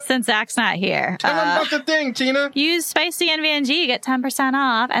since Zach's not here. Tell them about the thing, Tina. Use Spicy NVNG, you get 10%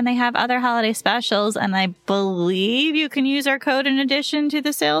 off, and they have other holiday specials, and I believe you can use our code in addition to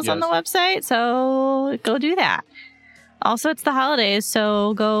the sales on the website, so go do that. Also, it's the holidays,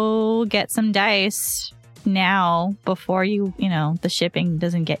 so go get some dice now before the shipping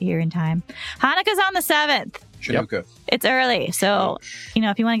doesn't get here in time. Hanukkah's on the 7th. Chanukah. It's early, so, if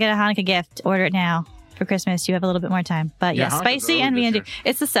you want to get a Hanukkah gift, order it now. For Christmas, you have a little bit more time. But yeah, Spicy NVNG.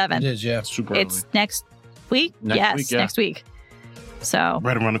 It's the 7th. It is, yeah. Super early. It's next week? Next week. So.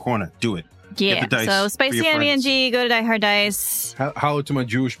 Right around the corner. Do it. Yeah. Get the dice so Spicy NVNG, go to Die Hard Dice. Holla to my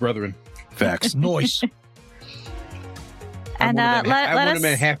Jewish brethren. Facts. Noise. And I let want us,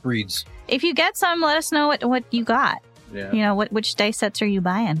 them at half breeds. if you get some, let us know what you got. Yeah. Which dice sets are you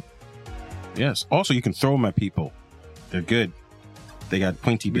buying? Yes. Also, you can throw them at people. They're good. They got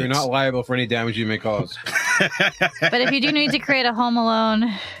pointy bits. You're not liable for any damage you may cause. But if you do need to create a Home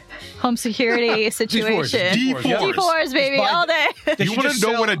Alone, home security situation, D4s, baby, all day. You want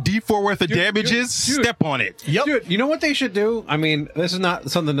to know what a D4 worth of damage is? Step on it. Yep. Dude, you know what they should do? I mean, this is not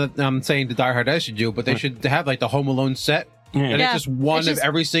something that I'm saying the Die Hard Dice should do, but they should have like the Home Alone set. And it's just one of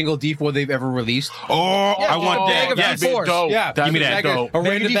every single D4 they've ever released. Oh, I want that. Yes. D4s. Yeah, give me that. A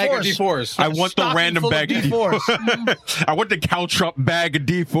random bag of D4s. I want the random bag of D4s. I want the Caltrop bag of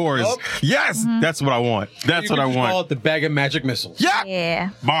D4s. Oh. Yes, that's what I want. That's what I want. Call it the bag of magic missiles.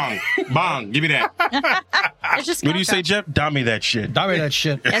 Yeah. Bong. Give me that. What do you say, Jeff? Dami that shit.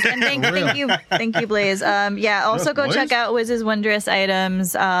 Yes, and thank you, Blaze. Also go check out Wiz's Wondrous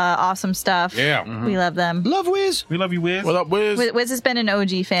items. Awesome stuff. Yeah, we love them. Love Wiz. We love you, Wiz. What up, Wiz? Wiz has been an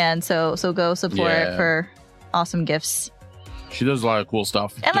OG fan, so go support for awesome gifts. She does a lot of cool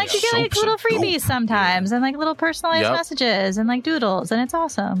stuff. And you get little freebies sometimes, and little personalized messages, and doodles, and it's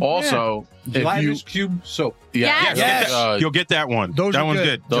awesome. Also, gelatinous cube soap. Yes. You'll get that one. That one's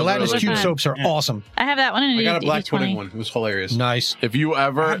good. Gelatinous cube soaps are awesome. I have that one in I got a black D20. pudding one. It was hilarious. Nice. If you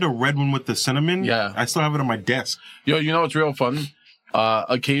ever, I had the red one with the cinnamon. Yeah, I still have it on my desk. You know what's real fun?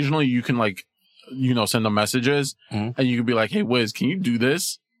 Occasionally you can send them messages, and you can be like, "Hey, Wiz, can you do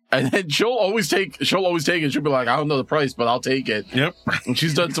this?" And then she'll always take it. She'll be like, "I don't know the price, but I'll take it." Yep. And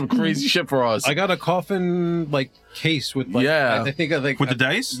she's done some crazy shit for us. I got a coffin case with I think with the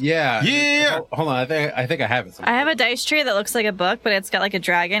dice. Yeah. Hold on, I think I have it. I have a dice tray that looks like a book, but it's got a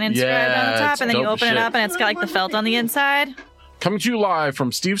dragon inscribed on the top, and then you open it up, and it's got the felt on the inside. Coming to you live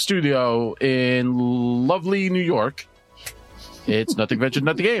from Steve's studio in lovely New York. It's Nothing Ventured,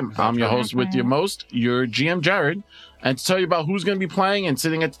 Nothing Game. I'm your host with your GM Jared. And to tell you about who's going to be playing and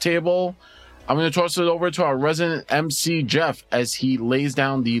sitting at the table, I'm going to toss it over to our resident MC, Jeff, as he lays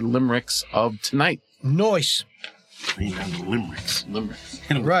down the limericks of tonight. Nice. Laying down the limericks.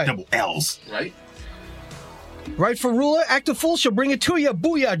 Right. Double L's. Right? Right for ruler, active fool shall bring it to you.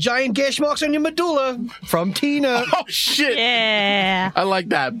 Booyah, giant gash marks on your medulla. From Tina. Oh, shit. Yeah. I like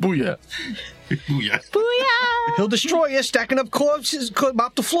that. Booyah. Booyah. Booyah. He'll destroy you, stacking up corpses,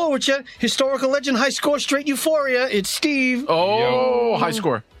 mop the floor with you. Historical legend, high score, straight euphoria. It's Steve. Oh, high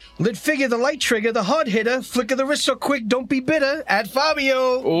score. Lit figure, the light trigger, the hard hitter. Flicker the wrist so quick, don't be bitter. At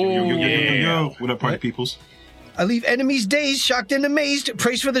Fabio. Oh, Yo. What up, party peoples? I leave enemies dazed, shocked and amazed.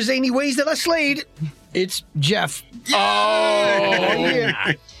 Praise for the zany ways that I slayed. It's Jeff. Oh.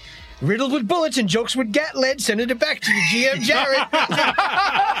 Yeah. Riddled with bullets and jokes with gat lead, sending it back to you, GM Jared.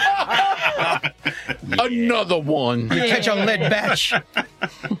 Another one. Catch a lead batch.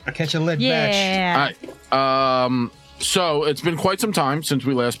 Catch a lead batch. All right. So it's been quite some time since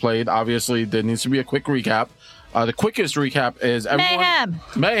we last played. Obviously, there needs to be a quick recap. The quickest recap is everyone.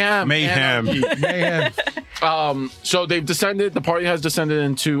 Mayhem. So they've descended. The party has descended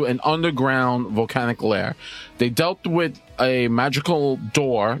into an underground volcanic lair. They dealt with a magical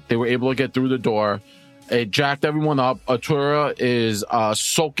door. They were able to get through the door. It jacked everyone up. Atura is a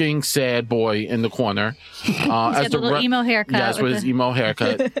sulking, sad boy in the corner. He's got the little emo haircut. Yes, with his emo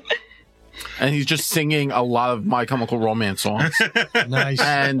haircut. And he's just singing a lot of My Chemical Romance songs. Nice.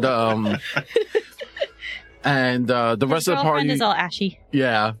 And the rest of the party is all ashy.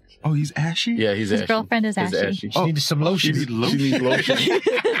 Yeah. Oh, he's ashy? Yeah, he's His ashy. girlfriend is ashy. She needs some lotion. She needs lotion.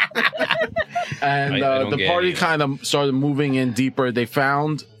 And the party kind of started moving in deeper. They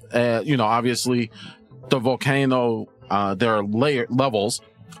found, obviously, the volcano, there are levels,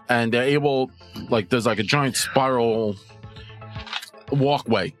 and they're able, there's a giant spiral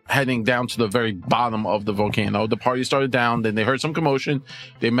walkway heading down to the very bottom of the volcano. The party started down, then they heard some commotion.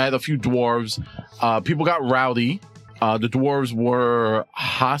 They met a few dwarves. People got rowdy. The dwarves were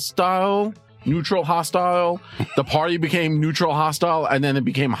hostile neutral hostile. The party became neutral hostile, and then it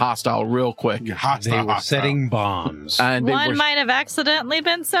became hostile real quick. They were setting bombs. And they One were, might have accidentally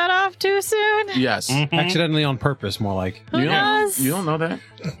been set off too soon. yes. Accidentally on purpose, more like. Who knows? You don't know that.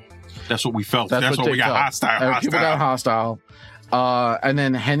 That's what we felt. That's what they we got. felt. Hostile. People got hostile. And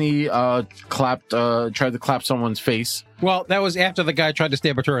then Henny tried to clap someone's face. Well, that was after the guy tried to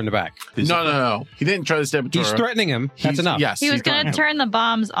stab her in the back. No. He didn't try to stab at her. He's threatening him. That's enough. Yes. He was he's going to turn the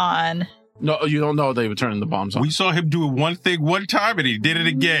bombs on. No, you don't know they were turning the bombs on. We saw him do one thing one time and he did it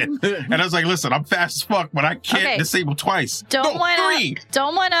again. And I was like, listen, I'm fast as fuck, but I can't disable twice. Don't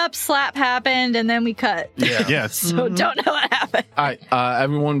one up slap happened and then we cut. Yeah. Yes. So don't know what happened. All right,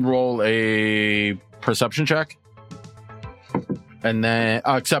 everyone roll a perception check. And then,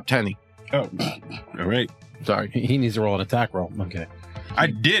 except Henny. Oh, all right. Sorry. He needs to roll an attack roll. Okay. I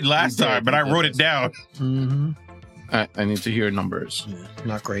did last time, but I wrote it down. Mm-hmm. All right, I need to hear numbers.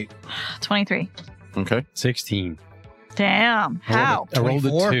 Not great. 23. Okay. 16. Damn. How? I rolled a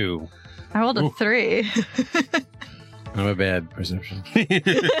 24? 2. I rolled a 3. I'm a bad perception.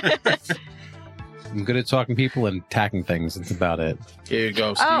 I'm good at talking people and attacking things. That's about it. Here you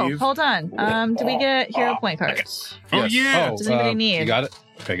go, Steve. Oh, hold on. Do we get hero point cards? Oh, Yes. yeah. Does anybody need? You got it?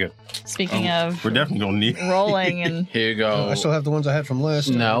 Okay, good. Speaking of We're definitely going to need rolling and... Here you go. I still have the ones I had from last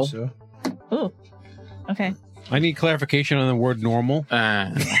time. No. So. Ooh. Okay. I need clarification on the word normal.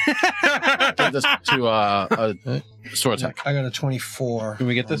 Give this to a sword attack. I got a 24. Can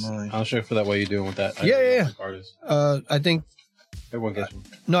we get this? on mine. I'll show you for that. What you doing with that? Yeah. The card is. I think Everyone gets one.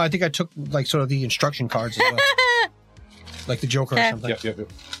 no. I think I took like sort of the instruction cards as well, like the Joker or Okay. something.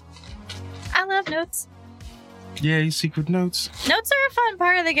 Yep. I love notes. Yay, secret notes. Notes are a fun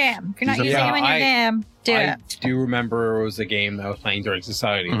part of the game. If you're not using them in your game, do I it. do remember it was a game that I was playing during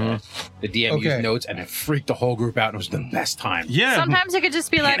Society. The DM Okay. used notes and it freaked the whole group out and it was the best time. Yeah. Sometimes it could just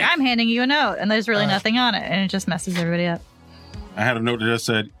be like, I'm handing you a note, and there's really nothing on it, and it just messes everybody up. I had a note that just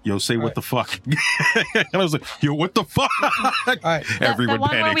said, yo, say what the fuck. And I was like, yo, what the fuck? All right. Everyone the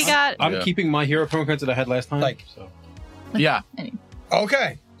one where we panics. got... I'm keeping my hero point cards that I had last time. Like- so. Yeah.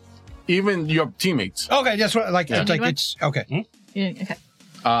 Okay. Even your teammates. Okay. That's what. Like. Yeah. It's like it's okay. Okay.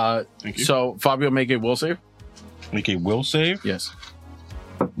 Thank you. So Fabio, make a will save. Make a will save. Yes.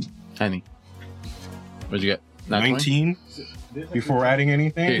 Henny. What'd you get? Nat 20? 19 before adding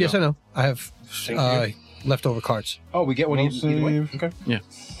anything. Here you Yes, go. I know. I have leftover cards. Oh, we get one Will either way? save. Okay. Yeah.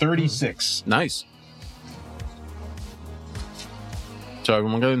 36. Nice. So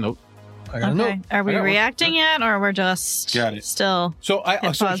everyone got a note. I got a note. Okay. Are we I got one. reacting yet, or we're just Got it. still... So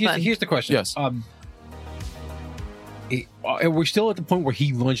Hit so pause button. here's the question. Yes. Are we still at the point where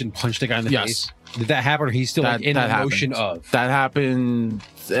he lunged and punched the guy in the Yes. face? Did that happen, or he's still like, in the motion happened. of? That happened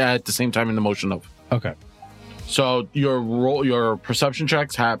at the same time in the motion of. Okay. So your perception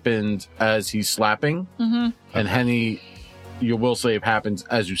checks happened as he's slapping, and Henny, your will save happens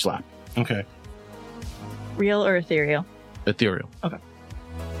as you slap. Okay. Real or ethereal? Ethereal. All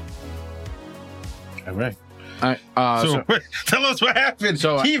right. All right, So, tell us what happened.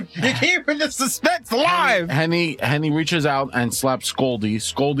 So, You're keeping the suspense alive. Henny reaches out and slaps Scoldy.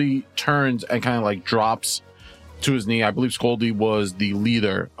 Scoldy turns and kind of like drops to his knee. I believe Scoldy was the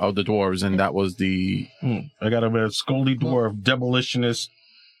leader of the dwarves, and that was the... I got a Scoldy Dwarf, Demolitionist,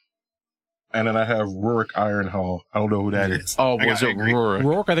 and then I have Rurik Ironhall. I don't know who that is. Oh, I was gotta it agree. Rurik?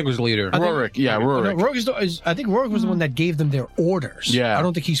 Rourke, I think, was the leader. Rurik, yeah, Rurik. No, Rourke I think Rourke was the one that gave them their orders. Yeah. I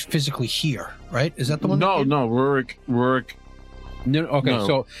don't think he's physically here. Right? Is that the one? No, Rurik. No, okay, No.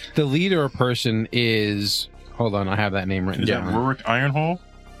 so the leader person is... Hold on, I have that name written Is down. that Rurik Ironhall?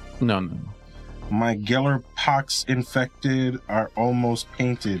 No. My Geller pox infected are almost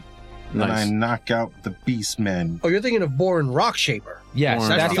painted. And I Nice. knock out the beast men. Oh, you're thinking of Borin Rockshaper. Yes, Or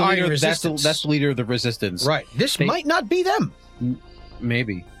that's the the Iron leader. Resistance. That's the leader of the resistance. Right. This They- might not be them.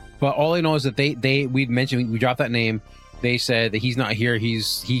 Maybe. But all I know is that we'd mentioned, we dropped that name. They said that he's not here. He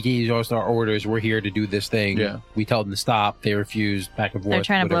gave us our orders. We're here to do this thing. Yeah. We told them to stop. They refused. Back and forth. They're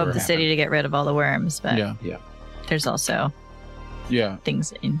trying to blow up whatever the city to get rid of all the worms, but Yeah. there's also Yeah.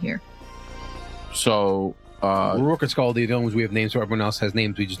 things in here. So, Rourke and Scaldi, the only ones we have names for. Everyone else has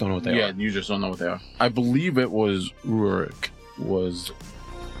names. We just don't know what they yeah, are. you just don't know what they are. I believe it was Rurik.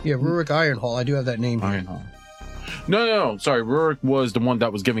 Yeah, Rurik Ironhall. I do have that name. Ironhall. No. Sorry, Rurik was the one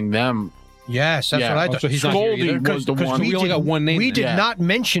that was giving them. Yes, that's Yeah. what I Oh, thought. so he's not here either? Scoldy was the one. we only got one name. We then. did Yeah. not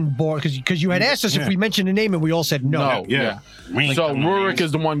mention Borin because you had asked us if we mentioned a name and we all said no. Yeah. We ain't So got no Rurik names.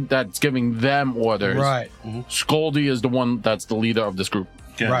 is the one that's giving them orders. Right. Scoldy is the one that's the leader of this group.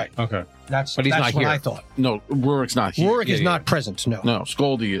 Okay. Right. Okay. That's But he's that's not what here. I thought. No, Rurik's not here. Rurik is yeah. not present. No. No,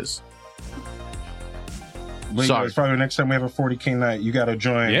 Scoldy is. But Sorry. guys, probably next time we have a 40K night, you got to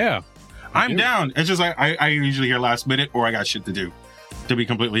join. Yeah. I'm down. It's just like I usually hear last minute or I got shit to do. To be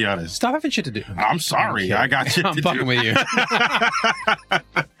completely honest. Stop having shit to do. I'm sorry. I got shit to do. I'm fucking with you.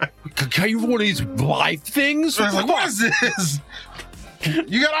 Can you one of these life things? I was like, what is this?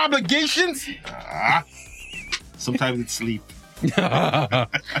 You got obligations? Sometimes it's sleep.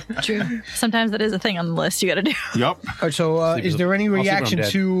 True. Sometimes that is a thing on the list you got to do. Yep. All right, so is there any reaction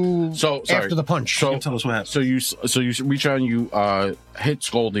to after the punch? So tell us what happened. So you reach out and you hit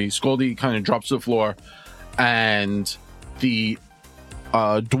Scoldy. Scoldy kind of drops to the floor, and the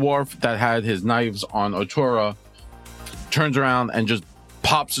dwarf that had his knives on Otura turns around and just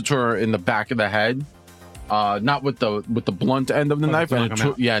pops Otura in the back of the head. Not with the blunt end of the knife, and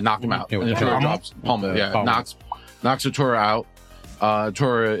knock him out. And Otura drops pummel. Knocks Otura out.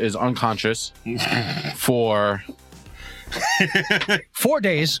 Otura is unconscious for 4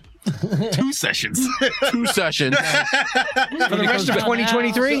 days. 2 sessions. 2 sessions. For the rest of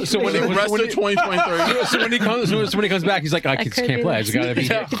 2023? So when the rest of 2023. So when he comes back, he's like, I just can't play. I just gotta be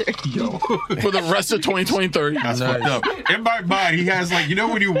for the rest of 2023. That's fucked up. In my mind, he has like, you know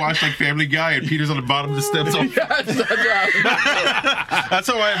when you watch like Family Guy and Peter's on the bottom of the steps? That's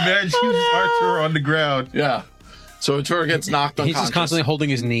how I imagine Arthur on the ground. Yeah. So Otura gets knocked unconscious. He's just constantly holding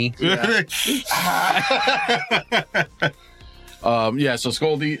his knee. Yeah. So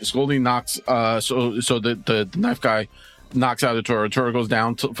Scoldy knocks so the knife guy knocks out Otura. Otura goes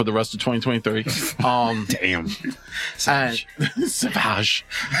down for the rest of 2023. Damn. Savage.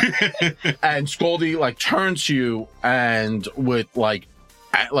 And Scoldy like turns to you and with like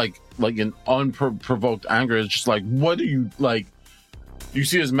an unprovoked anger is just like, what do you like? You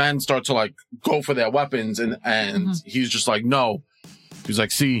see his men start to like go for their weapons and he's just like, no. He's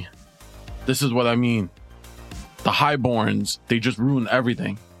like, see, this is what I mean. The Highborns, they just ruin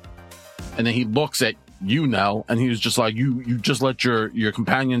everything. And then he looks at you, Nell, and he's just like, you just let your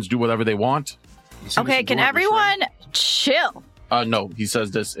companions do whatever they want. Okay, can everyone chill? No, he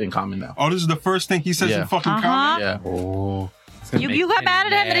says this in common now. Oh, this is the first thing he says in fucking common? Yeah. Oh. You got mad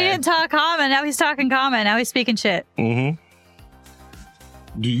at him that he didn't talk common. Now he's talking common. Now he's speaking shit. Mm-hmm.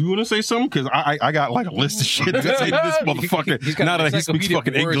 Do you want to say something? Because I got like a list of shit to say to this motherfucker. Now that he speaks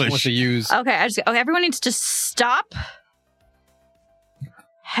fucking English. To use. Okay, everyone needs to stop.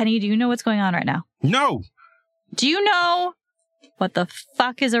 Henny, do you know what's going on right now? No. Do you know what the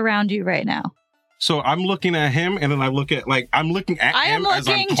fuck is around you right now? So I'm looking at him, and then I look at I'm looking at him as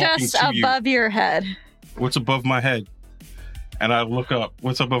I'm talking just to above your head. What's above my head? And I look up.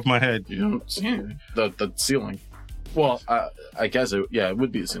 What's above my head? You don't see anything. The ceiling. Well, I guess it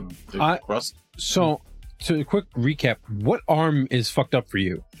would be the ceiling. Crust. So, to a quick recap, what arm is fucked up for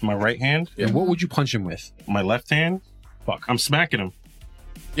you? My right hand. Yeah. And what would you punch him with? My left hand. Fuck. I'm smacking him.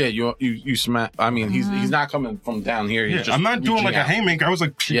 Yeah, you smack. I mean, he's not coming from down here. He's just I'm not doing like a haymaker. I was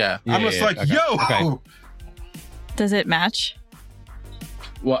like, I'm just like, okay. yo. Okay. Does it match?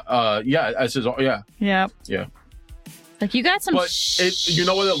 Well, yeah. I says, yeah. Yeah. Yeah. Like you got some. But you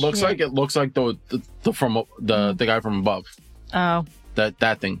know what it looks like? It looks like the guy from above. Oh.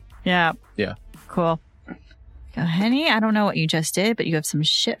 That thing. Yeah. Yeah. Cool. Go, Henny. I don't know what you just did, but you have some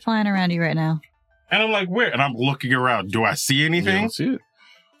shit flying around you right now. And I'm like, where? And I'm looking around. Do I see anything? You don't see it.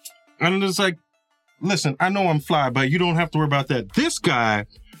 And I'm just like, listen, I know I'm fly, but you don't have to worry about that. This guy,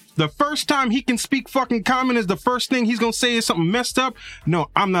 the first time he can speak fucking common is the first thing he's going to say is something messed up. No,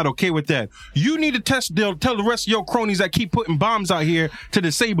 I'm not okay with that. You need to tell the rest of your cronies that keep putting bombs out here to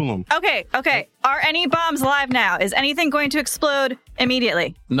disable them. Okay. Are any bombs live now? Is anything going to explode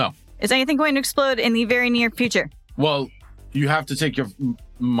immediately? No. Is anything going to explode in the very near future? Well, you have to take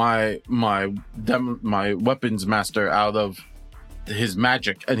my weapons master out of his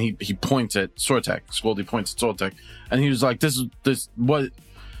magic, and he points at Sortek. Scoldy points at Sortek, and he was like, "This what?"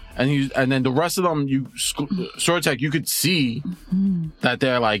 And then the rest of them, Sortek, you could see that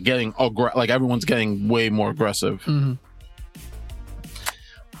they're like getting like everyone's getting way more aggressive. Mm-hmm.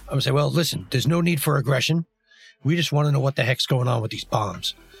 I would say, well, listen, there's no need for aggression. We just want to know what the heck's going on with these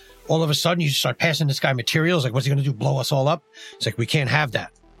bombs. All of a sudden, you start passing this guy materials. Like, what's he going to do? Blow us all up? It's like, we can't have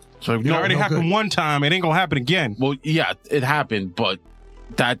that. So it already happened one time. It ain't going to happen again. Well, yeah, it happened, but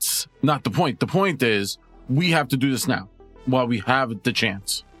that's not the point. The point is, we have to do this now while we have the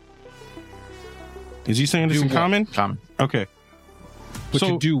chance. Is he saying this in common? Common. Okay. But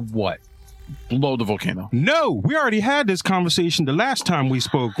to do what? Blow the volcano. No, we already had this conversation the last time we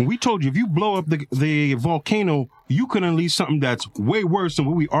spoke. And we told you if you blow up the volcano, you can unleash something that's way worse than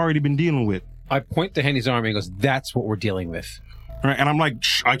what we already been dealing with. I point to Henny's arm and he goes, that's what we're dealing with. Right, and I'm like,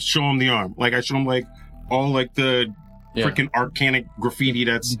 I show him the arm. Like, I show him, like, all, like, the freaking arcanic graffiti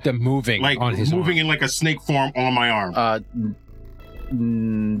that's... The moving like, on his moving arm. in, like, a snake form on my arm.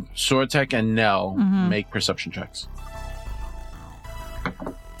 Sortek and Nell make perception checks.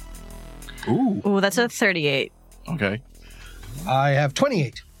 Ooh, that's a 38. Okay. I have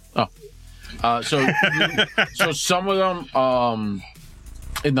 28. So some of them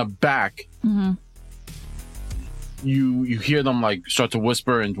in the back, you hear them like start to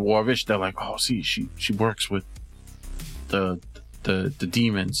whisper in Dwarvish. They're like, "Oh, see, she works with the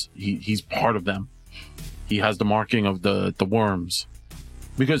demons. He's part of them. He has the marking of the worms,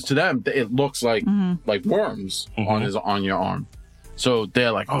 because to them it looks like worms on your arm. So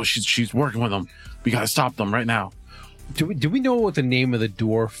they're like, "Oh, she's working with them. We gotta stop them right now." Do we know what the name of the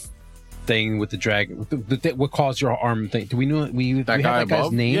dwarf thing with the dragon? What caused your arm thing? Do we know that guy have that guy's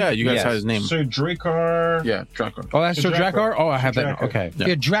above? name? Yeah, you guys had his name. Sir Dracar. Yeah, Dracar. Oh, that's Sir Dracar? Oh, I have Sir that. Okay.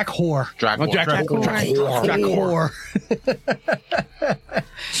 Yeah, Drakor. Dracor. Drakor.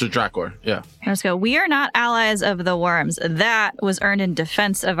 So Dracor. Yeah. Let's go. We are not allies of the worms. That was earned in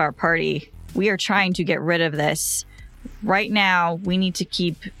defense of our party. We are trying to get rid of this. Right now, we need to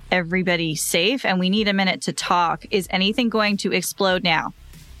keep everybody safe, and we need a minute to talk. Is anything going to explode now?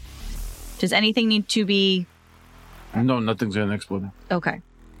 Does anything need to be... No, nothing's gonna explode. Okay.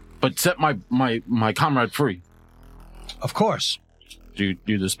 But set my comrade free. Of course. You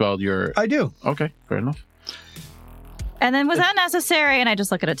dispelled your... I do. Okay, fair enough. And then was that necessary? And I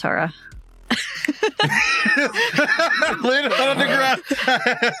just look at Atura. Laid it on the ground.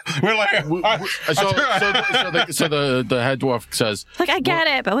 We're like, so the head dwarf says, Like, I get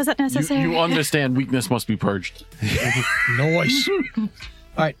it, but was that necessary? you understand weakness must be purged. Noise. All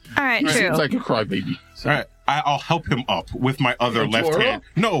right. All right, true. Seems like a crybaby. all right, I'll help him up with my other left hand.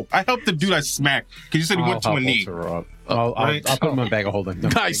 No, I helped the dude I smacked because you said he went to a knee. I'll Right. put him in a bag of holding. No,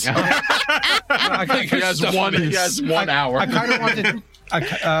 Nice. I think He has 1 hour. I kind of wanted.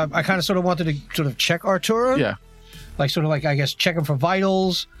 I kind of sort of wanted to sort of check Arturo. Yeah. Like sort of like I guess check him for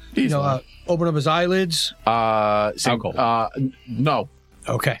vitals. You know, open up his eyelids. Alcohol. No.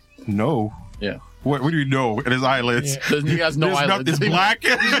 Okay. No. Yeah. What do you know? In his eyelids. He has no There's eyelids. It's black.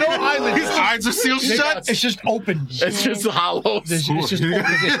 There's no eyelids. His eyes are sealed shut. It's just open. It's just hollow. It's just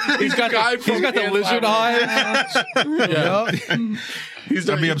open. He's got the lizard eyes. Yeah.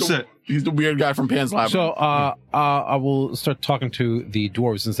 I'd be upset. He's the weird guy from Pan's Lab. So I will start talking to the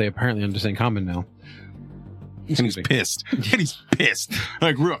dwarves since they apparently understand common now. And he's pissed. And he's pissed.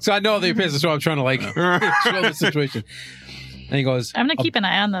 Like, so I know they're pissed, so I'm trying to like show the situation. And he goes, I'm going to keep an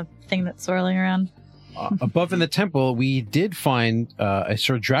eye on the thing that's swirling around. above in the temple, we did find a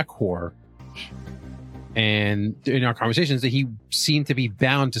Sir Dracor. And in our conversations, that he seemed to be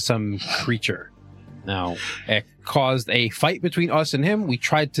bound to some creature. Now, it caused a fight between us and him. We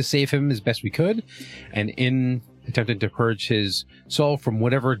tried to save him as best we could. And in attempting to purge his soul from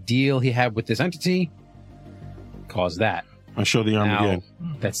whatever deal he had with this entity, caused that. I'll show the arm again.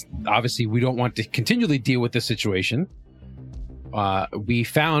 That's obviously, we don't want to continually deal with this situation. We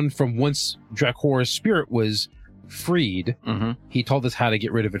found from once Dracor's spirit was freed, he told us how to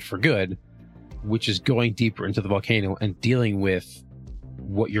get rid of it for good, which is going deeper into the volcano and dealing with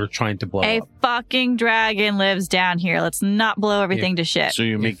what you're trying to blow up. A fucking dragon lives down here. Let's not blow everything to shit. So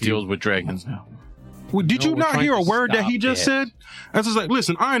you make deals with dragons now. Well, did you not hear a word that he just said? I was just like,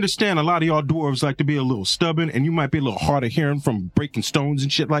 listen, I understand a lot of y'all dwarves like to be a little stubborn and you might be a little hard of hearing from breaking stones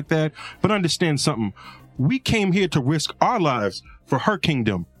and shit like that. But understand something. We came here to risk our lives for her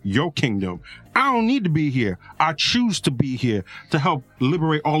kingdom, your kingdom. I don't need to be here. I choose to be here to help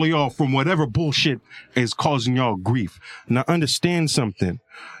liberate all of y'all from whatever bullshit is causing y'all grief. Now understand something.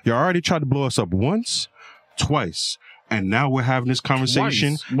 Y'all already tried to blow us up once, twice, and now we're having this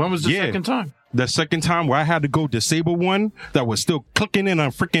conversation. Twice? When was the second time? The second time where I had to go disable one that was still clicking in a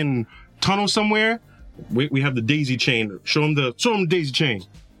freaking tunnel somewhere. We have the daisy chain. Show him the daisy chain.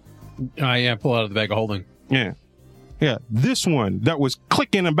 Yeah, pull out of the bag of holding. Yeah. This one that was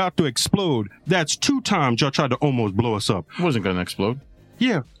clicking about to explode. That's 2 times y'all tried to almost blow us up. It wasn't going to explode.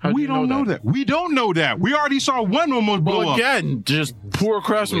 Yeah, we don't know that. We don't know that. We already saw one almost blow up. Again, just poor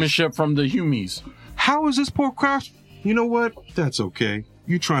craftsmanship from the Humies. How is this poor craft? You know what? That's okay.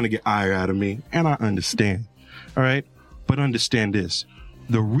 You're trying to get ire out of me, and I understand. All right? But understand this.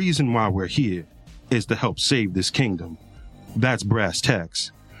 The reason why we're here is to help save this kingdom. That's brass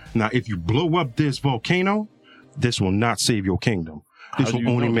tacks. Now, if you blow up this volcano, this will not save your kingdom. This will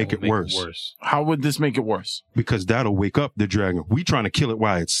only make it worse. How would this make it worse? Because that'll wake up the dragon. We trying to kill it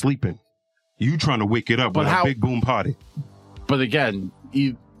while it's sleeping. You trying to wake it up with a big boom party. But again,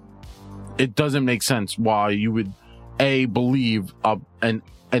 it doesn't make sense why you would believe an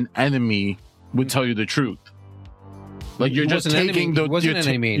enemy would tell you the truth. Like you're just taking the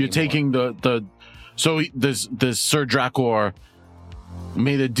you're taking the so this Sir Dracor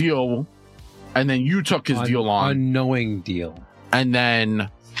made a deal, and then you took his deal on. Unknowing deal. And then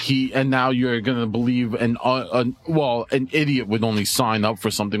now you're gonna believe an idiot would only sign up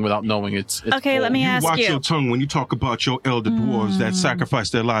for something without knowing it's okay, let me ask watch you. your tongue when you talk about your elder dwarves that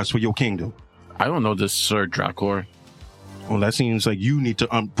sacrificed their lives for your kingdom. I don't know this, Sir Dracor. Well, that seems like you need to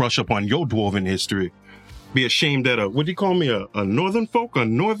brush up on your dwarven history. Be ashamed that what do you call me? A northern folk? A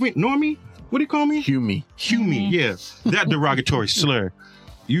normie? What do you call me? Humie. Humie, yeah. That derogatory slur.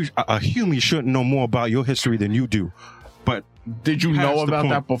 A humie shouldn't know more about your history than you do. But did you know about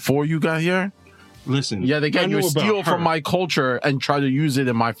that before you got here? Listen. Yeah, they get you steal from my culture and try to use it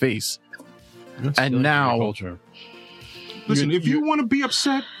in my face. And now, culture. Listen, if you want to be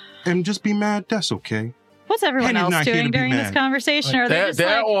upset and just be mad, that's okay. What's everyone Henny's else not here doing to be during this mad. conversation? Are they just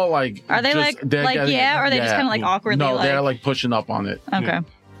they're like, all like, are they just, yeah, or are they just kind of like awkwardly? No, like, they're like pushing up on it. okay.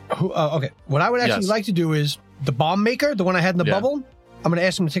 Okay. What I would actually like to do is the bomb maker, the one I had in the bubble. I'm going to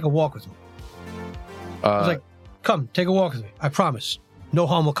ask him to take a walk with me. I was like, come, take a walk with me. I promise. No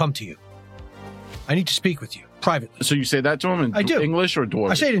harm will come to you. I need to speak with you privately. So you say that to him in I do. English or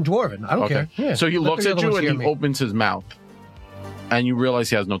Dwarven? I say it in Dwarven. I don't care. Yeah. So he Let looks the at other you ones and hear he me. opens his mouth. And you realize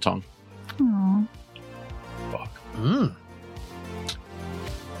he has no tongue. Aww.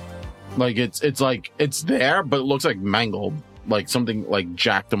 Like it's like it's there, but it looks like mangled, like something like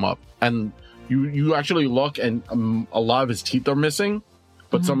jacked him up. And you actually look, and a lot of his teeth are missing,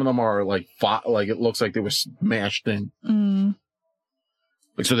 but some of them are like like it looks like they were smashed in.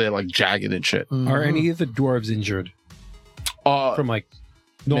 Like so they're like jagged and shit. Are any of the dwarves injured? From like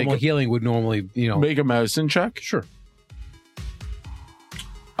normal healing would normally, make a medicine check. Sure.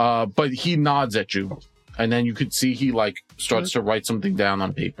 But he nods at you, and then you could see he like starts to write something down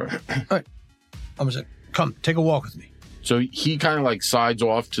on paper. All right. I'm going to say, come, take a walk with me. So he kind of like sides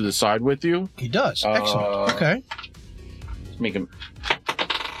off to the side with you. He does. Excellent. Okay. Make him.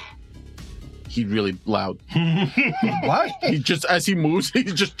 He's really loud. Why? He just, as he moves,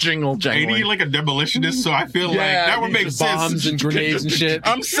 he's just jingling. Ain't he like a demolitionist? So I feel like that would make sense. Bombs and grenades and shit.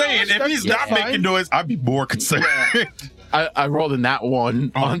 I'm saying, if he's not making noise, I'd be more concerned. I rolled in that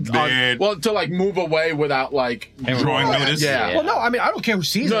one. Well, to like move away without like drawing notice. Yeah. Well, no, I mean, I don't care who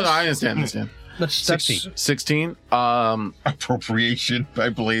sees No, us. no, I understand. That's 16. 16. Appropriation by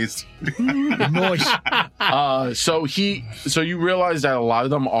Blaze. Noise. So you realize that a lot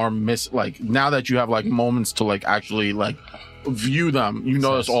of them are like now that you have like moments to like actually like view them, you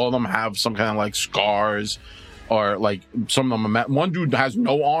notice all of them have some kind of like scars, or like some of them one dude has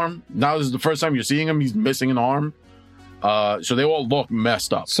no arm. Now this is the first time you're seeing him, he's missing an arm. So they all look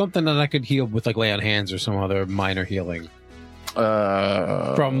messed up. Something that I could heal with like lay on hands or some other minor healing.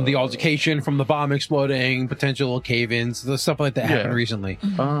 From the altercation, from the bomb exploding, potential cave-ins, the stuff like that happened recently.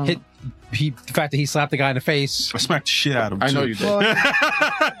 The fact that he slapped the guy in the face. I smacked the shit out of him. I know you did.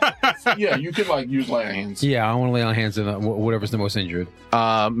 Yeah, you could like use lay on hands. Yeah, I want to lay on hands on whatever's the most injured.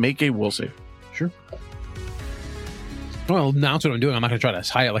 Make a will save. Sure. Well, now that's what I'm doing. I'm not going to try to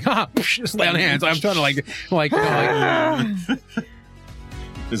hide it like, just lay on hands. I'm trying to like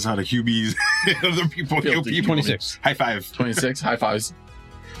This is how the Hubies, other people heal people. 26. High five. 26. High fives.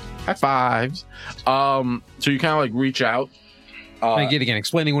 High fives. So you kind of like reach out. I get again,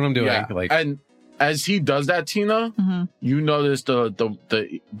 explaining what I'm doing. Yeah. Like, and as he does that, Tina, you notice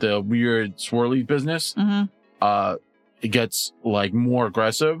the weird swirly business. It gets like more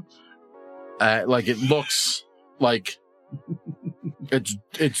aggressive. Like it looks like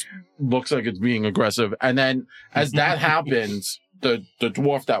it's looks like it's being aggressive. And then as that happens, the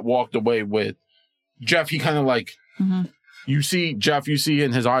dwarf that walked away with Jeff, he kind of like you see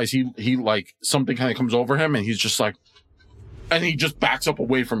in his eyes, he like something kind of comes over him, and he's just like, and he just backs up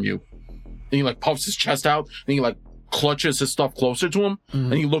away from you, and he like puffs his chest out, and he like clutches his stuff closer to him,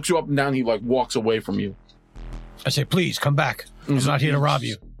 and he looks you up and down, and he like walks away from you. I say, please come back. I'm not here to rob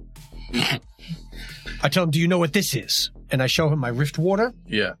you. I tell him, do you know what this is? And I show him my rift water.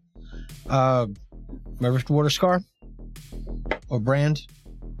 Yeah. My rift water scar or brand.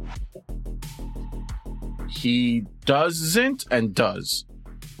 He doesn't and does.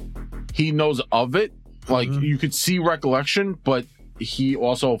 He knows of it. Like you could see recollection, but he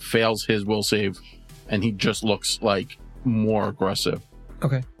also fails his will save, and he just looks like more aggressive.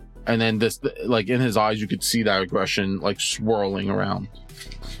 Okay. And then this, like in his eyes, you could see that aggression like swirling around.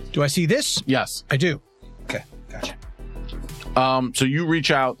 Do I see this? Yes. I do. Okay. Gotcha. So you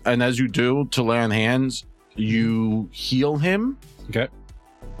reach out, and as you do to lay on hands, you heal him. okay.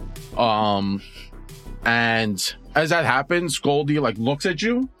 And as that happens, Goldie like looks at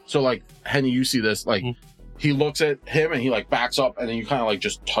you. So like Henny, you see this, like he looks at him and he like backs up, and then you kind of like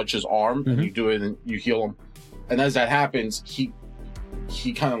just touch his arm and you do it and you heal him. And as that happens, he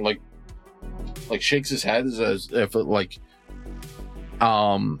he kind of like shakes his head as if it like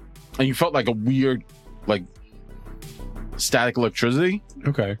and you felt like a weird like static electricity.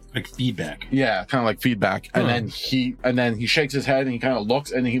 Okay. Like feedback. Yeah, kind of like feedback. And then he shakes his head and he kind of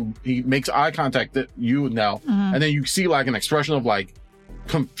looks and he makes eye contact at you now. And then you see like an expression of like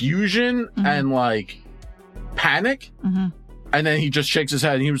confusion and like panic. And then he just shakes his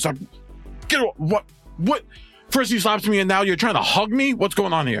head and he was like, what? First he slaps me and now you're trying to hug me? What's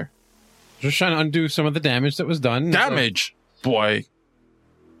going on here? Just trying to undo some of the damage that was done. Damage? Boy.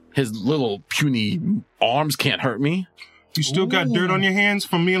 His little puny arms can't hurt me. You still got dirt on your hands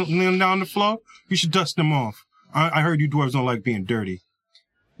from me kneeling down the floor? You should dust them off. I heard you dwarves don't like being dirty.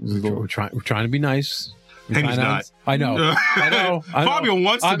 We're trying to be nice. And he's not. I know. Fabio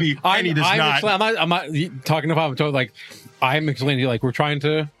wants to be, and he does not. I'm not talking about him. Like, I'm explaining to you, like, we're trying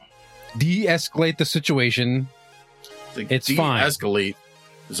to de-escalate the situation. Like, it's fine. De-escalate.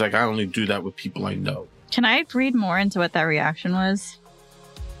 It's like, I only do that with people I know. Can I read more into what that reaction was?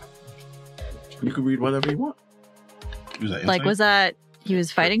 You can read whatever you want. Was that he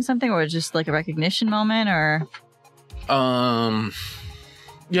was fighting something, or just like a recognition moment, or?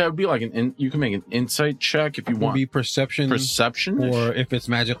 Yeah, it'd be like you can make an insight check if you want. Be perception. Perception? Or if it's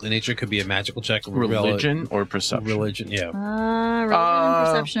magical in nature, it could be a magical check. Religion or perception? Religion, yeah. Religion and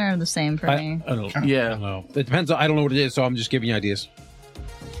perception are the same for me. I don't know. Yeah. I don't know. It depends. I don't know what it is, so I'm just giving you ideas.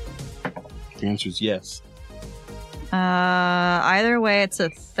 The answer is yes. Either way, it's a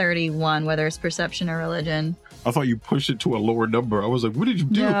 31, whether it's perception or religion. I thought you pushed it to a lower number. I was like, what did you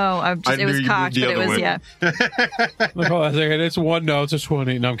do? No, it was cocked, but it was, yeah. Look, hold on a second. It's 1, no, it's a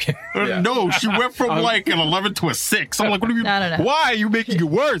 20. No, I'm kidding. Yeah. No, she went from like an 11 to a 6. I'm like, what are you? No. Why are you making it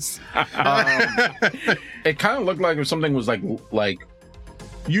worse? It kind of looked like if something was like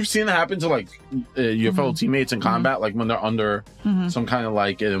you've seen it happen to like your fellow teammates in combat, like when they're under some kind of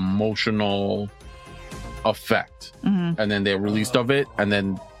like an emotional effect, and then they're released of it, and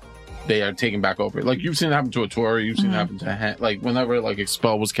then they are taken back over. Like you've seen it happen to a Tori, you've seen it happen to like whenever like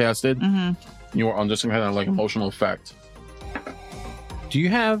Expel was casted, you were under some kind of like emotional effect. Do you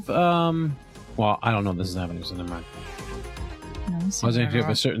have well, I don't know if this is happening, so never mind. I was wondering if you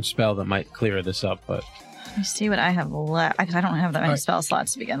have a certain spell that might clear this up, but let me see what I have left. I don't have that many spell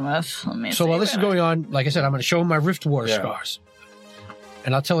slots to begin with. So while this is going on, like I said, I'm going to show him my Rift War scars.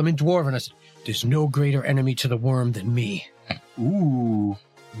 And I'll tell him in Dwarven, I said, there's no greater enemy to the worm than me. Ooh.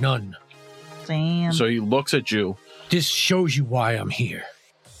 None. Damn. So he looks at you. This shows you why I'm here.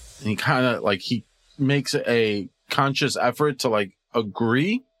 And he kind of like, he makes a conscious effort to like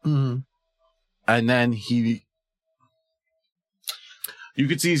agree. And then you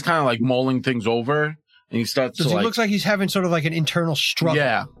could see he's kind of like mulling things over. And he starts to he looks like he's having sort of like an internal struggle.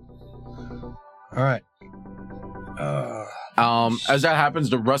 Yeah. All right. As that happens,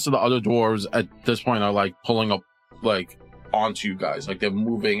 the rest of the other dwarves at this point are like pulling up like onto you guys. Like they're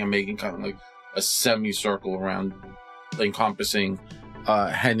moving and making kind of like a semicircle around, encompassing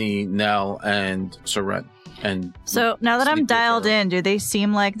Henny, Nell, and Seren. And so now that I'm dialed in, do they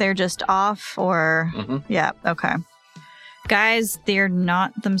seem like they're just off or? Yeah, okay. Guys, they're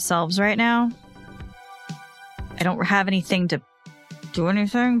not themselves right now. I don't have anything to do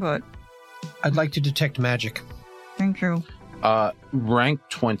anything, but I'd like to detect magic. Thank you. Rank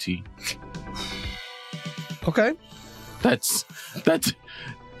 20. Okay. That's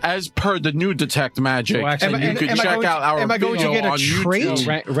as per the new detect magic. So actually, you could check out our Am I going to video get a on trait?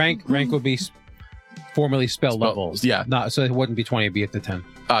 YouTube. Rank would be formerly spell levels. Yeah. Not so it wouldn't be 20, it'd be at the 10.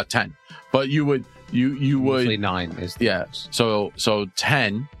 10. But you would Usually 9 is the so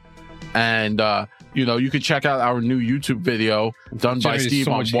 10. And you could check out our new YouTube video done by Steve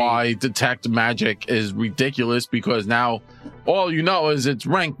on why detect magic is ridiculous, because now all you know is it's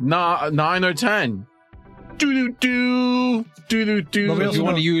ranked 9 or 10. Do. If you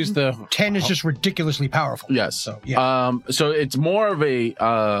want to use the 10 is just ridiculously powerful. Yes. So, yeah. So it's more of a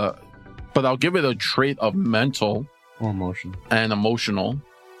but I'll give it a trait of mental or emotion and emotional.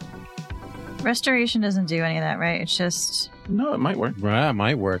 Restoration doesn't do any of that, right? It's just no, it might work. Right, it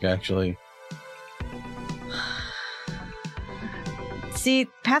might work actually. See,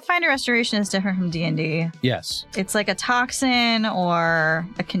 Pathfinder Restoration is different from D&D. Yes. It's like a toxin or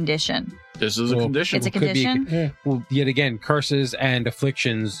a condition. This is a condition. It's a condition? Well, yet again, curses and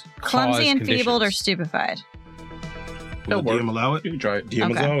afflictions Clumsy, cause enfeebled, or conditions. stupefied. Will DM allow it? You can try it. DM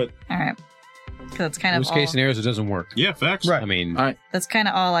Okay. allow it. All right. Because it's kind of Worst case scenarios, it doesn't work. Yeah, facts. Right. I mean, All right. That's kind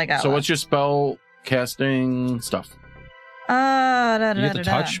of all I got. So what's your spell casting stuff? you get the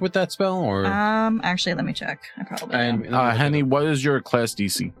touch with that spell, or actually, let me check. I probably And do. Henny, what is your class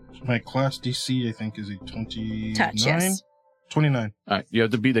DC? My class DC, I think, is a 29. Touch, yes. 29. All right, you have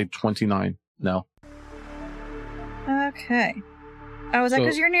to beat a 29 now. Okay. Oh, is that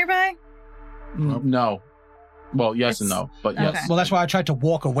because you're nearby? No. Well, yes and no, but yes. Okay. Well, that's why I tried to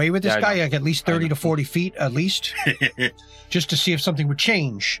walk away with this Yeah, I guy, know. like at least 30 to 40 feet, at least, just to see if something would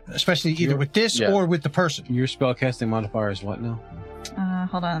change, especially either with this or with the person. Your spellcasting modifier is what now?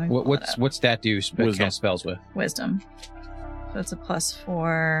 Hold on. Let me pull it up. What's that do? Cast spells with Wisdom. So it's a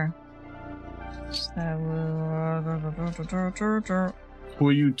 +4. Who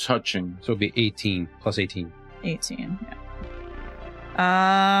are you touching? So it'd be 18 plus 18. 18.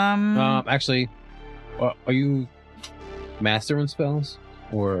 Yeah. Actually, are you master in spells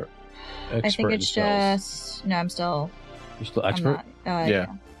or expert I think it's in spells? just no. I'm still. You're still expert. Yeah.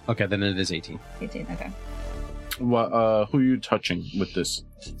 Okay, then it is 18. 18. Okay. What? Who are you touching with this?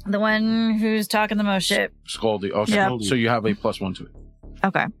 The one who's talking the most shit. Scaldy. Okay. Yep. So you have a +1 to it.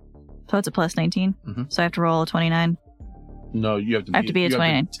 Okay. So it's a +19. Mhm. So I have to roll a 29. No, you have to. I have to be a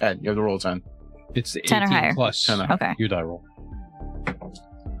 29. 10. You have to roll a 10. It's 10 or 18 higher. plus 10 or higher. Okay. your die roll.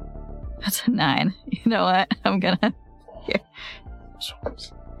 That's a 9. You know what? I'm gonna. Here.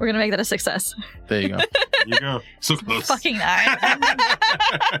 We're gonna make that a success. There you go. There you go. So close. Fucking 9.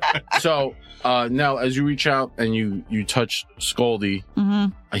 So now, as you reach out and you touch Scaldy,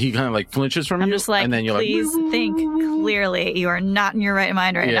 he kind of like flinches from I'm you, just like, and then you're please like, think clearly. You are not in your right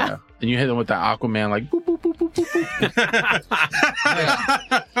mind right yeah. now. And you hit him with the Aquaman, like boop boop boop boop boop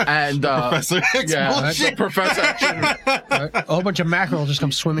boop. And Professor X bullshit. the Professor X. A whole bunch of mackerel just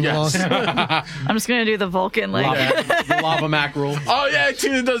come swimming along. I'm just gonna do the Vulcan like. The lava mackerel. Oh yeah,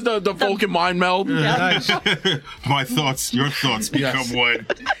 Tina does the Vulcan mind meld. Nice. My thoughts, your thoughts become one.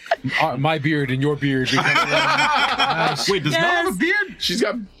 My beard and your beard. Nice. Wait, does Nell have a beard? She's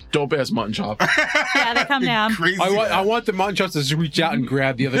got dope ass mutton chop. Yeah, they come down. Crazy. I want the mutton chops to just reach out and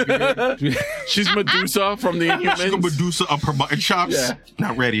grab the other beard. She's Medusa from the She's gonna Inhumans. Medusa up her mutton chops. Yeah.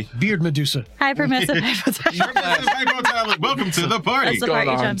 Not ready. Beard Medusa. Hi, permissive. Welcome to the party. That's the part you going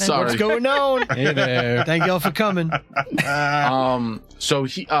on? jump in. Sorry. What's going on? Hey there. Thank y'all for coming. So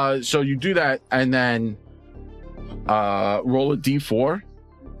you do that and then roll a d4.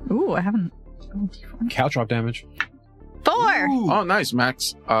 Ooh, I haven't. Cow drop damage. 4. Oh, nice,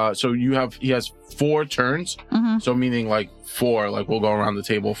 Max. So he has 4 turns. So meaning like 4, like we'll go around the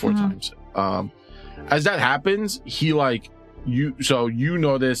table 4 times. As that happens, he like you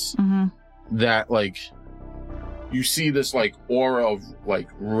notice that like you see this like aura of like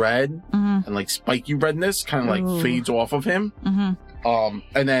red and like spiky redness kind of like fades off of him.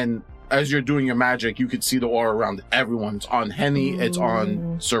 And then as you're doing your magic, you could see the aura around everyone. It's on Henny, it's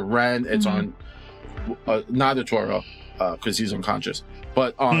on Sir Ren, it's on Nadatora, because he's unconscious,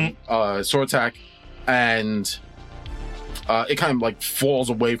 but on Sortak, and it kind of like falls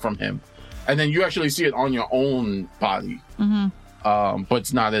away from him. And then you actually see it on your own body, but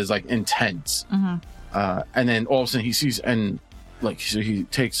it's not as like intense. And then all of a sudden he sees, and like so he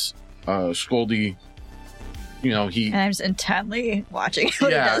takes Scaldy. You know, And I'm just intently watching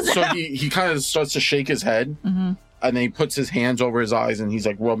what he does. So he kind of starts to shake his head, and then he puts his hands over his eyes, and he's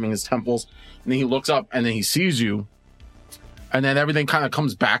like rubbing his temples. And then he looks up, and then he sees you, and then everything kind of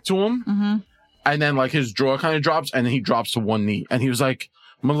comes back to him. And then like his jaw kind of drops, and then he drops to one knee, and he was like,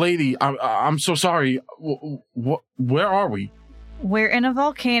 "Milady, I'm so sorry. Where are we?" We're in a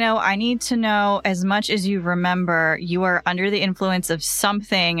volcano. I need to know as much as you remember. You are under the influence of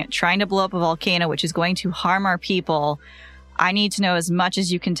something trying to blow up a volcano, which is going to harm our people. I need to know as much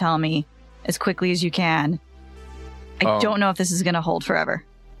as you can tell me as quickly as you can. I don't know if this is going to hold forever.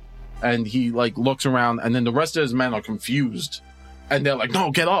 And he like looks around, and then the rest of his men are confused. And they're like,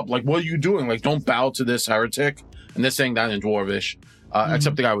 "No, get up. Like, what are you doing? Like, don't bow to this heretic." And they're saying that in Dwarvish,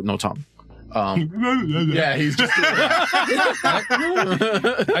 except the guy with no tongue. Yeah, he's just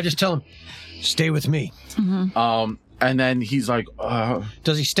I just tell him, stay with me. and then he's like,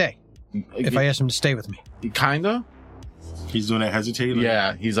 Does he stay? If I ask him to stay with me. kinda? He's doing that hesitating.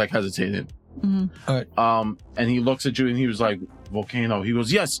 Yeah, he's like hesitating. All right. And he looks at you and he was like, "Volcano." He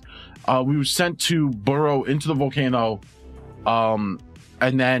goes, "Yes, we were sent to burrow into the volcano, and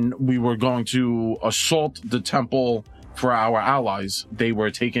then we were going to assault the temple for our allies. They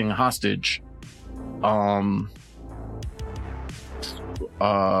were taking hostage. And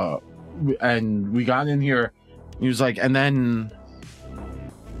we got in here." He was like, and then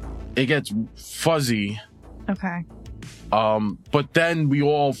it gets fuzzy. Okay. But then we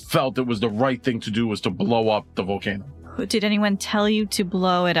all felt it was the right thing to do was to blow up the volcano. Did anyone tell you to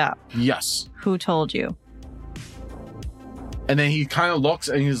blow it up? Yes. Who told you? And then he kind of looks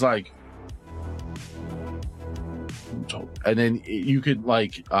and he's like, and then you could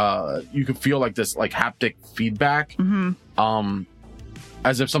feel like this like haptic feedback,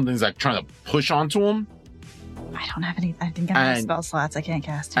 as if something's like trying to push onto him. I don't have any. I think I have spell slots. I can't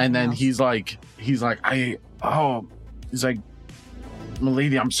cast. And then else. he's like,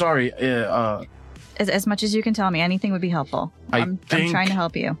 milady, I'm sorry. As much as you can tell me, anything would be helpful. I'm trying to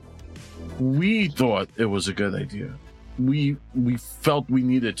help you. We thought it was a good idea. We felt we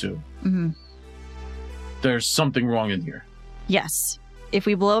needed to. There's something wrong in here. Yes. If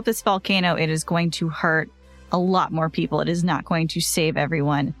we blow up this volcano, it is going to hurt a lot more people. It is not going to save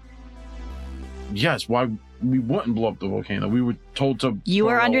everyone. Yes, why we wouldn't blow up the volcano? We were told to. You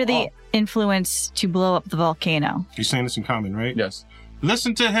are under the influence to blow up the volcano. He's saying this in common, right? Yes.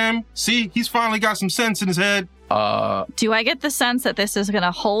 Listen to him. See, he's finally got some sense in his head. Do I get the sense that this is going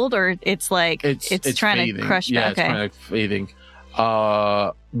to hold, or it's like it's trying fading. to crush? Yeah, okay. It's kind of fading.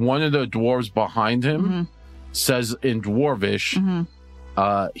 One of the dwarves behind him says in Dwarvish,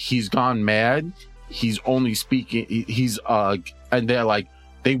 he's gone mad. He's only speaking. He's and they're like,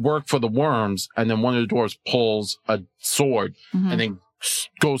 they work for the worms, and then one of the dwarves pulls a sword and then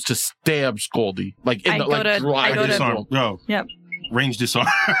goes to stab Scoldy, like in Yep. Range disarm.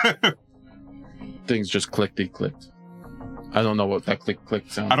 Things just clicked. I don't know what that click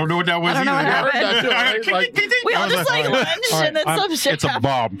sound. I don't know what that was either. I heard that too. We all just like lunged and then some shit It's a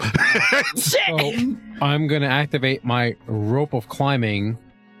bomb. So I'm going to activate my rope of climbing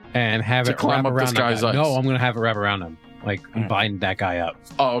and have it climb wrap up this around guy's eyes. No, I'm going to have it wrap around him. Like, bind that guy up.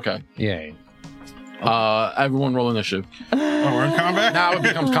 Oh, okay. Yay. Everyone roll initiative. Oh, we're in combat? Now it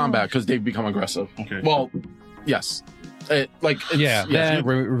becomes combat because they've become aggressive. Okay. Well, yes.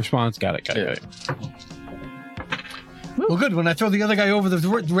 Response. Got it. Well, good. When I throw the other guy over the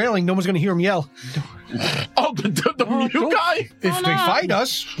railing, no one's going to hear him yell. Oh, the mute guy? If they fight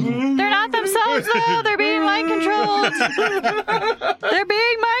us. They're not themselves, though. They're being mind controlled. They're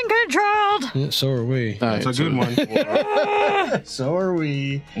being mind controlled. Yeah, so are we. That's a good one. So are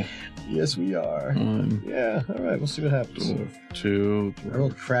we. Yes, we are. Yeah, all right. We'll see what happens. 2, I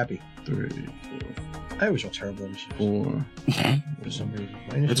rolled crappy. 3, 4. I always roll terrible. 4. For some reason.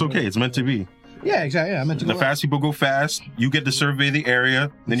 It's okay. It's meant to be. Yeah, exactly. Yeah, I meant to The go fast people go fast. You get to survey the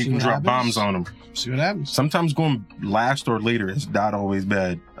area. Then you See can what drop happens. bombs on them. See what happens. Sometimes going last or later is not always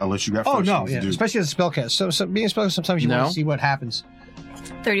bad, unless you got first things to do. Especially as a spellcast. So being a spellcast, sometimes you want to see what happens.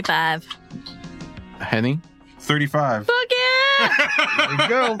 35. Henny? 35. Fuck yeah! There you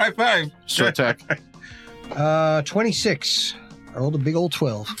go. High five. Short attack. 26. I rolled a big old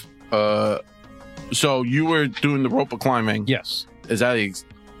 12. So you were doing the rope of climbing. Yes. Is that a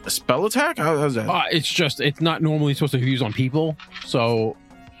spell attack? How's that? It's not normally supposed to be used on people, so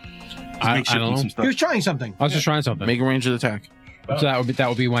I don't know. He was trying something. I was just trying something. Make a ranged attack. So that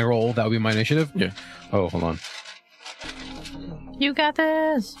would be my roll. That would be my initiative. Yeah. Oh, hold on. You got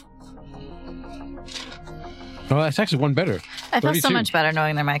this. Oh, that's actually one better. I feel so 32. much better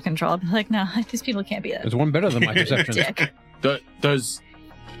knowing they're mind controlled. Like, no, these people can't be that. It's one better than my perception. Dick.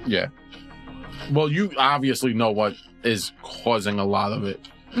 Yeah. Well, you obviously know what is causing a lot of it.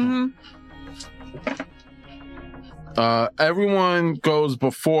 Everyone goes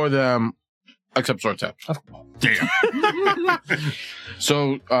before them except Sortep. Damn.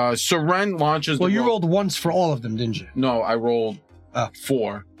 So Seren launches. Well, you rolled once for all of them, didn't you? No, I rolled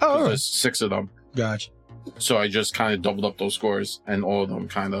 4. Oh, all right. There's 6 of them. Gotcha. So I just kind of doubled up those scores, and all of them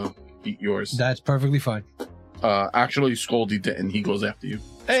kind of beat yours. That's perfectly fine. Actually, Scoldy didn't. He goes after you.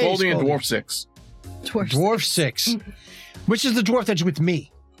 Hey, Scoldy and Scoldy. Dwarf 6. Dwarf 6. Which is the dwarf that's with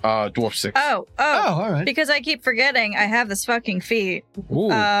me? Dwarf 6. Oh, all right. because I keep forgetting I have this fucking feat. Ooh. You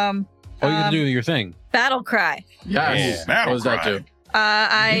can do your thing. Battle cry. Yes. Yeah. What does that do?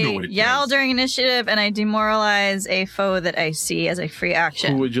 I know what it yell does. during initiative and I demoralize a foe that I see as a free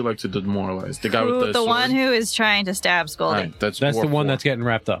action. Who would you like to demoralize? The guy with the sword? one who is trying to stab Scoldy. All right, that's That's Dwarf the one 4. that's getting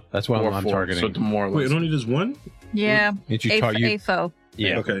wrapped up. That's what Dwarf I'm 4. targeting. So demoralize. Wait, it only does one? Yeah. It you A tar- you- foe.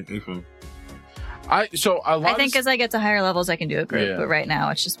 yeah. Okay. I think as I get to higher levels, I can do a group, Yeah. but right now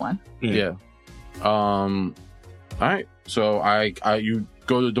it's just one. Yeah. All right. So you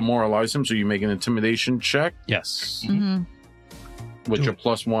go to demoralize him. So you make an intimidation check Yes. Mm-hmm. with Do your it.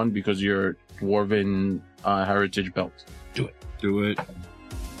 +1 because you're dwarven heritage belt. Do it.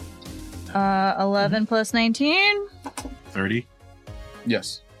 11 plus 19. 30.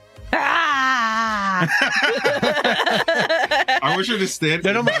 Yes. Ah! I wish it had stayed.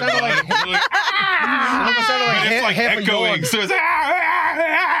 That almost sounded like- It's like half a echoing. yawn. So it's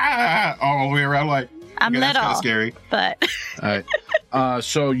all the way around. Like, I'm okay, that's kind little, of scary. but All right.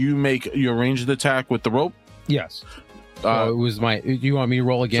 So you make your ranged attack with the rope. Yes. So it was my. Do you want me to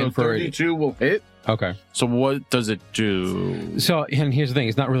roll again so for 32 will hit. Okay. So what does it do? So, and here's the thing: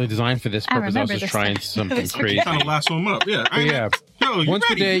 it's not really designed for this purpose. I was just trying something crazy. Trying to lasso him up. Yeah. Once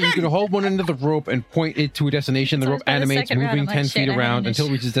per day, you can hold one end of the rope and point it to a destination. The rope animates, moving 10 feet around until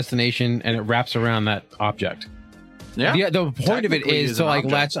it reaches destination, and it wraps around that object. Yeah. The point of it is to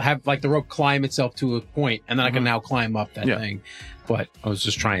let's have the rope climb itself to a point, and then I can now climb up that thing. But I was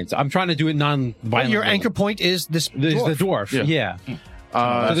just I'm trying to do it non-violently. Your anchor point is the dwarf. Yeah.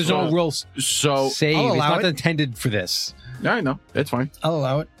 So there's no real save. It's not intended for this. Yeah, I know. It's fine. I'll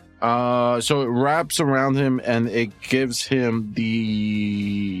allow it. So it wraps around him and it gives him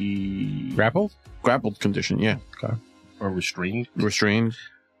the grappled condition. Yeah. Okay. Or restrained. Restrained.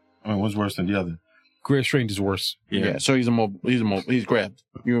 I mean, what's worse than the other? Restrained is worse. Yeah. So he's grabbed.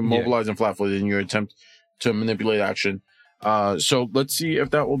 You're immobilized and flat-footed in your attempt to manipulate action. So let's see if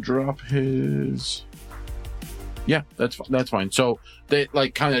that will drop his. Yeah, that's fine. So they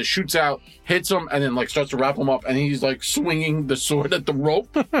kind of shoots out, hits him, and then starts to wrap him up, and he's swinging the sword at the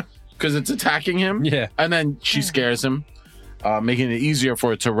rope because it's attacking him. Yeah, and then she scares him, making it easier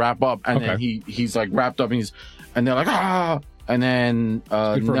for it to wrap up, and then he's wrapped up, and they're like ah, and then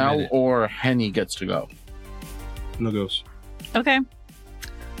Nell or Henny gets to go. No goes. Okay.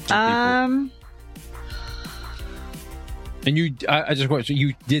 And I just want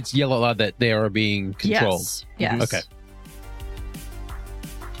you did yell out loud that they are being controlled. Yes. Okay.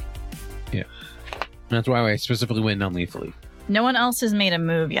 Yeah. That's why I specifically went non-lethally. No one else has made a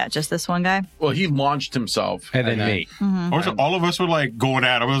move yet, just this one guy. Well, he launched himself. And then me. Mm-hmm. All of us were going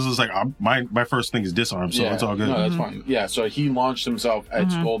at him. I was just my first thing is disarm, so it's all good. No, that's fine. Yeah, so he launched himself at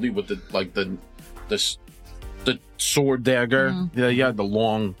Scaldy with the sword dagger. Yeah, he had the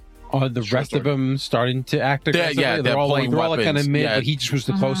long. Are the rest of them starting to act aggressively? Yeah, they're all kind of mid, but he just was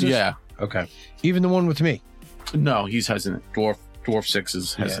the closest. Yeah. Okay. Even the one with me. No, he's hesitant. Dwarf 6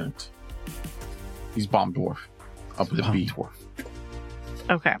 is hesitant. He's bomb dwarf. Up with a B. Dwarf.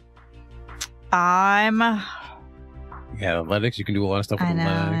 Okay. Athletics. You can do a lot of stuff with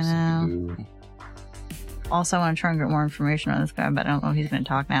athletics. I know. Also, I want to try and get more information on this guy, but I don't know if he's going to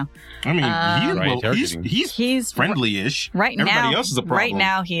talk now. I mean, he's friendly-ish. Right now, everybody else is a problem. Right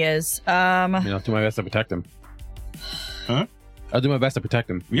now, he is. I'll do my best to protect him. Huh? I'll do my best to protect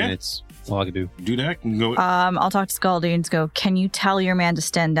him. Yeah, it's all I can do. Do that. And go. I'll talk to Scaldy and go. Can you tell your man to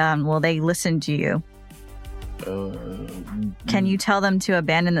stand down? Will they listen to you? Can you tell them to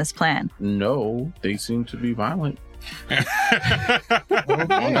abandon this plan? No, they seem to be violent.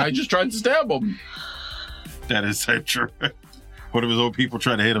 I just tried to stab him. That is so true. What if his old people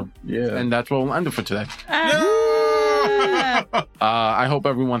try to hit him? Yeah. And that's what we'll end it for today. I hope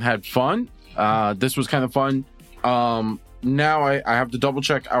everyone had fun. This was kind of fun. Now I have to double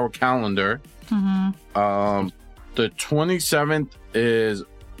check our calendar. Mm-hmm. The 27th is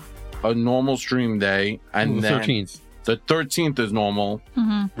a normal stream day. And the 13th. The 13th is normal.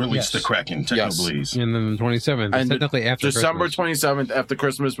 Mm-hmm. Release the Kraken, Technoblaze. And then the 27th. And technically after December Christmas. 27th, after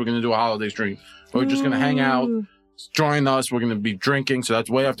Christmas, we're going to do a holiday stream. We're just going to hang out, join us. We're going to be drinking. So that's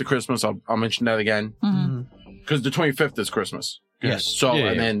way after Christmas. I'll mention that again. Because the 25th is Christmas. Yes. So,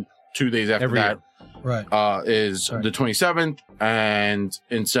 and then 2 days after that. Right. Is the 27th, and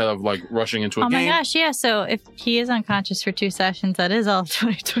instead of rushing into a game. Oh my gosh, yeah. So if he is unconscious for 2 sessions, that is all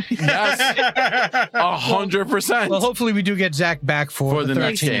 2020. Yes, 100%. Well, hopefully we do get Zach back for the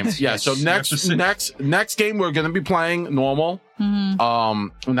next game. Yeah. So next game we're going to be playing normal.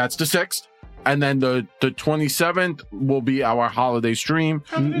 And that's the 6th. And then the 27th will be our holiday stream.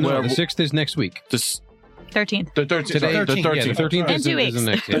 No, the 6th is next week. 13th. The 13th. Today, The 13th. Yeah, the 13th In is 2 weeks. the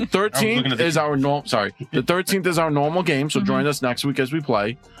next. The 13th is our normal. Sorry, the 13th is our normal game. So join us next week as we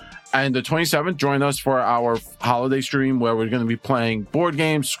play, and the 27th join us for our holiday stream where we're going to be playing board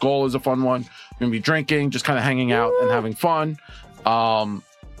games. Skull is a fun one. We're going to be drinking, just kind of hanging out and having fun.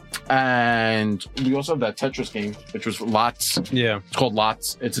 And we also have that Tetris game, which was Lots. Yeah, it's called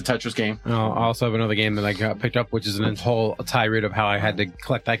Lots. It's a Tetris game. I also have another game that I got picked up, which is a whole tirade of how I had to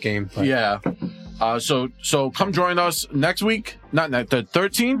collect that game. But. Yeah. So come join us next week. Not the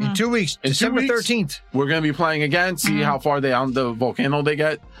 13th. In 2 weeks. December 13th. We're going to be playing again. See how far they on the volcano they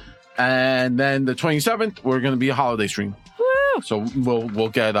get. And then the 27th, we're going to be a holiday stream. Woo! So we'll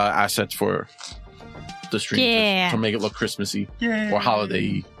get assets for the stream to make it look Christmassy or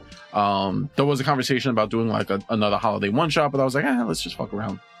holiday-y. There was a conversation about doing another holiday one shot, but I was like, let's just fuck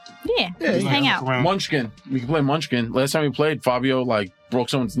around. Yeah, just hang out. Munchkin. We can play Munchkin. Last time we played, Fabio broke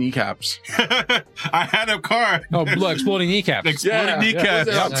someone's kneecaps. I had a car. Oh, exploding kneecaps. Exploding kneecaps.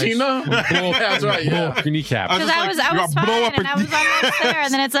 Was it Tina? That's right. Yeah. Your kneecaps. Because I was fine, and I was almost there,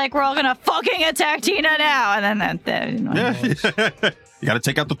 and then it's like we're all gonna fucking attack Tina now, and then You got to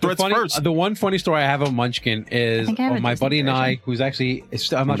take out the threats first. The one funny story I have of Munchkin is my buddy and I, who's actually,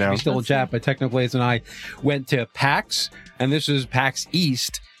 I'm not sure if he's still in chat, but Technoblades and I went to PAX, and this was PAX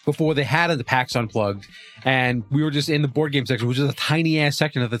East, before they had the PAX Unplugged, and we were just in the board game section, which is a tiny-ass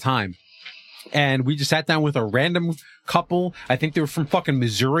section at the time. And we just sat down with a random couple. I think they were from fucking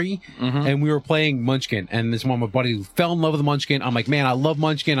Missouri. And we were playing Munchkin. And this one, my buddy fell in love with the Munchkin. I'm like, man, I love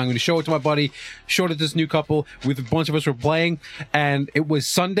Munchkin. I'm going to show it to my buddy. Showed it to this new couple with a bunch of us were playing. And it was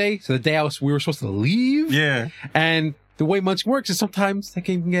Sunday. So the day we were supposed to leave. Yeah. And the way Munchkin works is sometimes that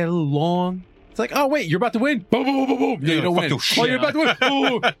game can get a little long. It's like, oh, wait, you're about to win. Boom, boom, boom, boom. Yeah, you don't win. Oh, you're about to win.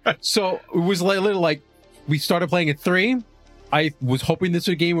 Boom. So it was a little like, we started playing at 3. I was hoping this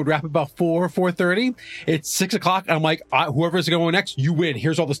game would wrap about 4:30. It's 6 o'clock. I'm like, whoever's going next, you win.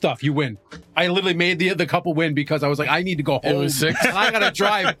 Here's all the stuff. You win. I literally made the couple win because I was like, I need to go home. It was 6. I got to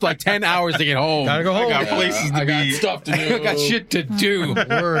drive like 10 hours to get home. Gotta go home. I got places to be. Stuff to do. I got shit to do.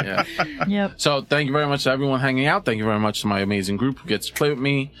 Yeah. Yep. So thank you very much to everyone hanging out. Thank you very much to my amazing group who gets to play with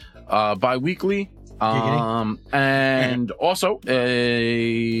me bi-weekly. And also,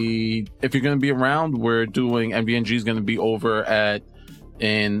 if you're going to be around, we're doing MVNG is going to be over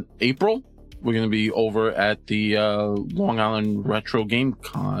in April. We're going to be over at the Long Island Retro Game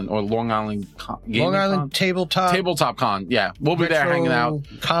Con or Long Island Long Island Tabletop Con. Yeah, we'll be there hanging out.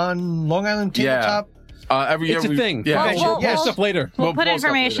 Con Long Island Tabletop. Every year it's a thing. Yeah, we'll post stuff later. We'll put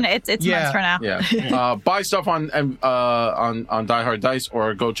information. It's months from now. Yeah. Buy stuff on Die Hard Dice,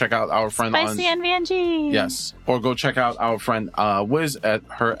 or go check out our friend Spicy NVNG. Yes, or go check out our friend Wiz at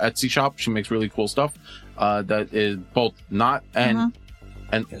her Etsy shop. She makes really cool stuff that is both not and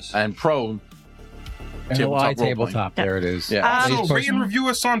pro. Tabletop. There it is. Yeah. Also, rate and review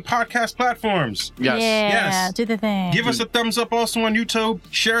us on podcast platforms. Yes. Yeah, Yes. do the thing. Give us a thumbs up also on YouTube.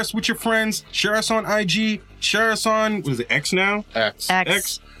 Share us with your friends. Share us on IG. Share us on, what is it, X now?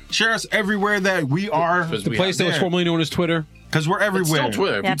 X. Share us everywhere that we are. The place that was formerly known as Twitter. Because we're everywhere. It's still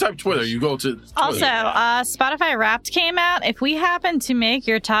Twitter. If you type Twitter, you go to Twitter. Also, Spotify Wrapped came out. If we happen to make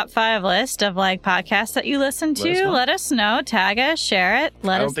your top 5 list of like podcasts that you listen to, let us know. Tag us, share it, let us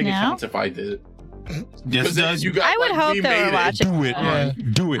know. I don't think it counts if I did it. Yes, it does. You got, I would hope they were watching.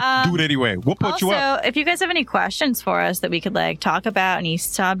 Do it. Do it anyway. We'll put you up. Also, if you guys have any questions for us that we could like talk about, any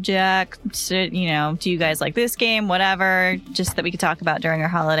subject, do you guys like this game, whatever, just that we could talk about during our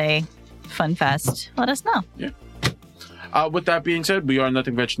holiday fun fest, let us know. Yeah. With that being said, we are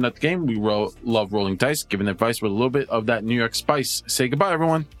Nothing Venture, Not the Game. We love rolling dice, giving advice with a little bit of that New York spice. Say goodbye,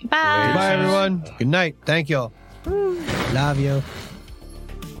 everyone. Bye. Goodbye, everyone. Good night. Thank you all. Love you.